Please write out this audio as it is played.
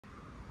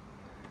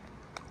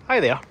Hi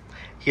there,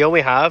 here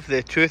we have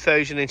the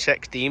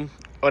 2016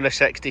 on a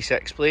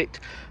 66 plate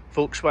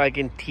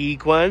Volkswagen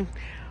Tiguan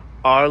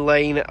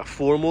R-Line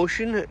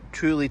 4Motion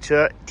 2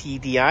 litre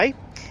TDI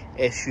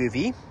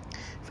SUV,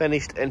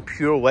 finished in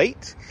pure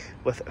white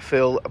with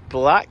full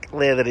black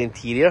leather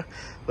interior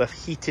with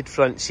heated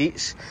front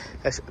seats.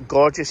 This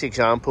gorgeous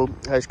example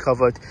has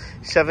covered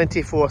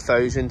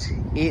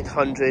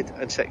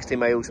 74,860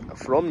 miles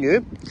from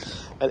new,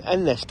 and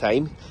in this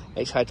time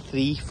it's had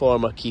 3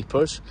 former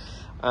keepers,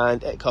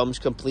 and it comes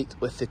complete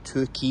with the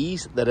 2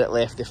 keys that it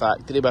left the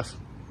factory with.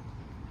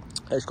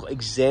 It's got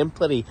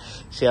exemplary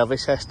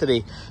service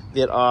history.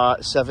 There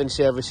are 7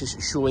 services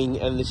showing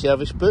in the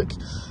service book,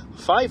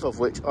 5 of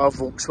which are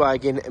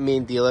Volkswagen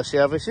main dealer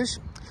services.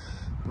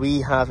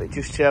 We have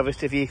just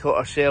serviced the vehicle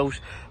ourselves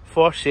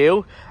for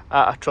sale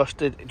at a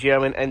trusted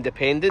German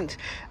independent,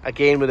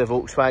 again with the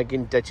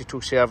Volkswagen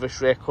digital service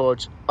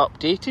records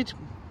updated.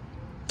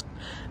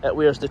 It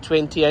wears the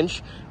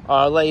 20-inch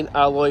R-Line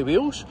alloy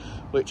wheels,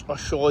 which are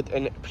shod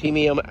in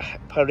premium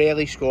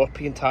Pirelli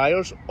Scorpion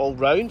tyres all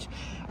round,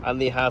 and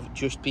they have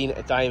just been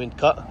diamond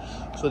cut,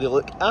 so they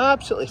look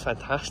absolutely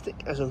fantastic,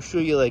 as I'm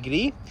sure you'll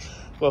agree.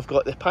 We've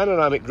got the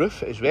panoramic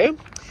roof as well.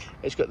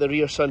 It's got the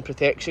rear sun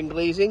protection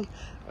glazing,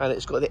 and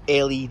it's got the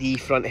LED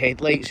front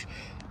headlights,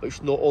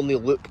 which not only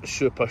look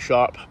super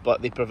sharp,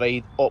 but they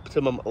provide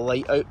optimum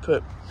light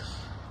output.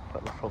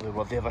 But they're probably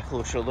worthy of a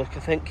closer look, I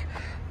think.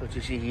 As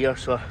you see here,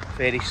 so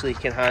very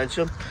sleek and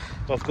handsome.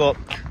 We've got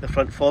the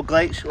front fog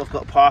lights, we've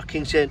got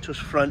parking sensors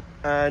front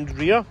and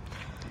rear,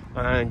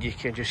 and you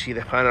can just see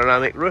the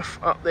panoramic roof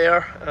up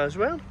there as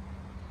well.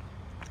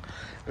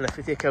 And if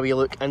we take a wee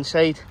look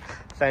inside,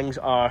 things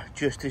are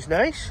just as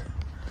nice.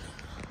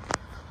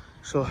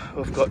 So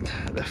we've got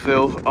the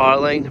full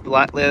R-Line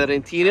black leather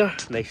interior,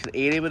 nice and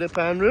airy with a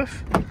pan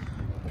roof,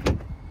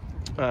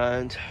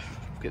 and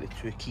we've got the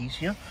 2 keys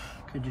here.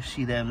 You can just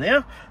see them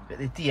there. We've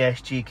got the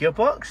DSG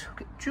gearbox,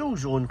 we've got dual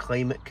zone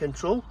climate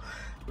control.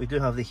 We do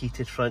have the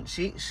heated front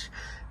seats.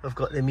 We've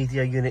got the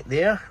media unit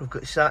there. We've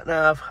got sat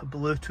nav,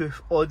 Bluetooth,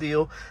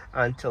 audio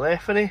and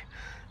telephony.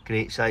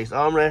 Great sized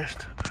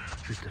armrest,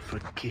 just in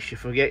case you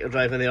forget you're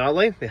driving the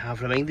R-Line. They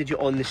have reminded you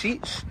on the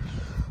seats.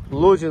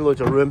 Loads and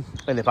loads of room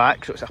in the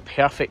back, so it's a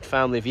perfect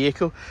family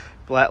vehicle.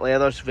 Black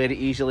leather's very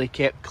easily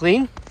kept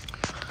clean,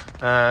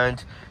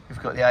 and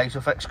you've got the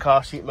ISOFIX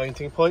car seat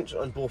mounting points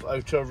on both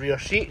outer rear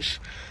seats.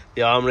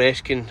 The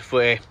armrest can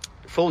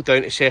fold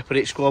down to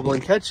separate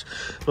squabbling kids.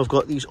 We've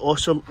got these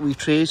awesome wee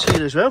trays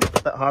here as well.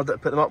 A bit harder to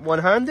put them up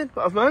one-handed,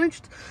 but I've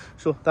managed.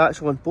 So that's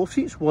on both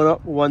seats, one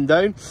up, one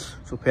down.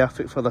 So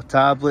perfect for their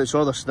tablets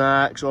or their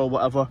snacks or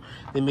whatever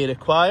they may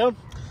require.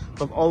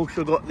 We've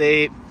also got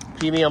the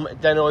premium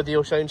DIN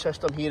audio sound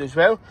system here as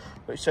well,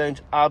 which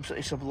sounds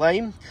absolutely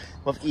sublime.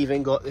 We've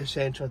even got the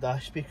centre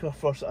dash speaker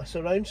for a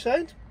surround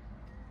sound.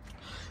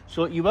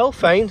 So you will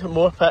find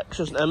more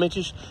pictures and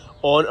images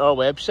on our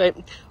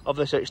website of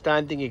this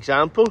outstanding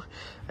example.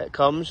 It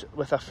comes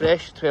with a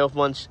fresh 12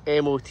 months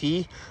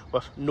MOT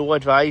with no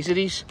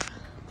advisories.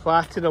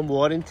 Platinum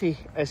warranty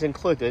is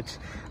included,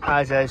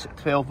 as is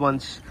 12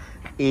 months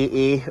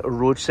AA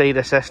roadside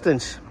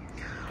assistance.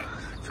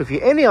 So if you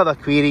have any other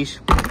queries,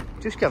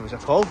 just give us a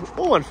call,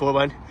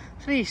 0141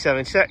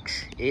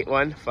 376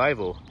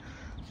 8150.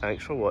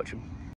 Thanks for watching.